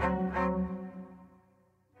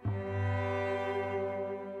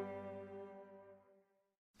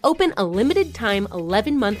 Open a limited-time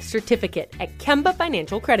 11-month certificate at Kemba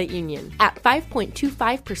Financial Credit Union. At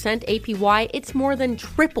 5.25% APY, it's more than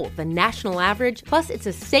triple the national average, plus it's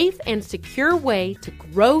a safe and secure way to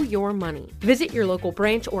grow your money. Visit your local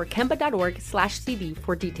branch or kemba.org/cd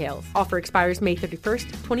for details. Offer expires May 31st,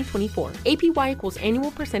 2024. APY equals annual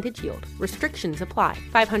percentage yield. Restrictions apply.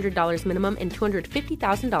 $500 minimum and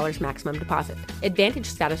 $250,000 maximum deposit. Advantage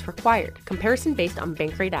status required. Comparison based on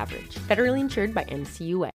bank rate average. Federally insured by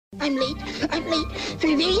NCUA. I'm late for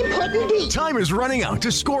a very important date. Time is running out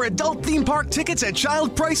to score adult theme park tickets at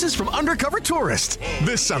child prices from Undercover Tourist.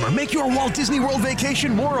 This summer, make your Walt Disney World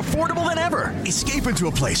vacation more affordable than ever. Escape into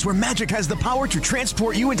a place where magic has the power to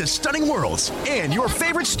transport you into stunning worlds and your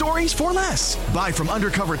favorite stories for less. Buy from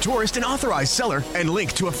Undercover Tourist, an authorized seller, and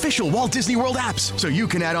link to official Walt Disney World apps so you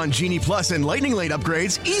can add on Genie Plus and Lightning Lane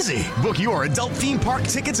upgrades easy. Book your adult theme park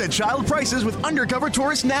tickets at child prices with Undercover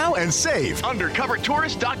Tourist now and save.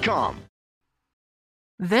 UndercoverTourist.com.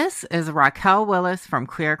 This is Raquel Willis from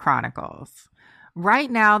Queer Chronicles. Right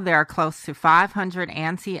now, there are close to 500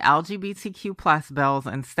 anti-LGBTQ+ bills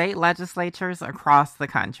in state legislatures across the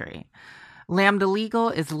country. Lambda Legal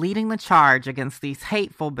is leading the charge against these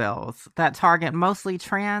hateful bills that target mostly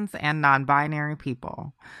trans and non-binary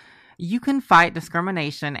people. You can fight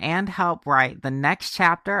discrimination and help write the next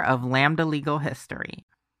chapter of Lambda Legal history.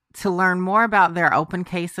 To learn more about their open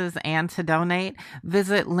cases and to donate,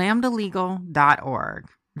 visit lambdalegal.org.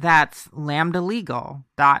 That's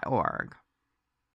lambdalegal.org.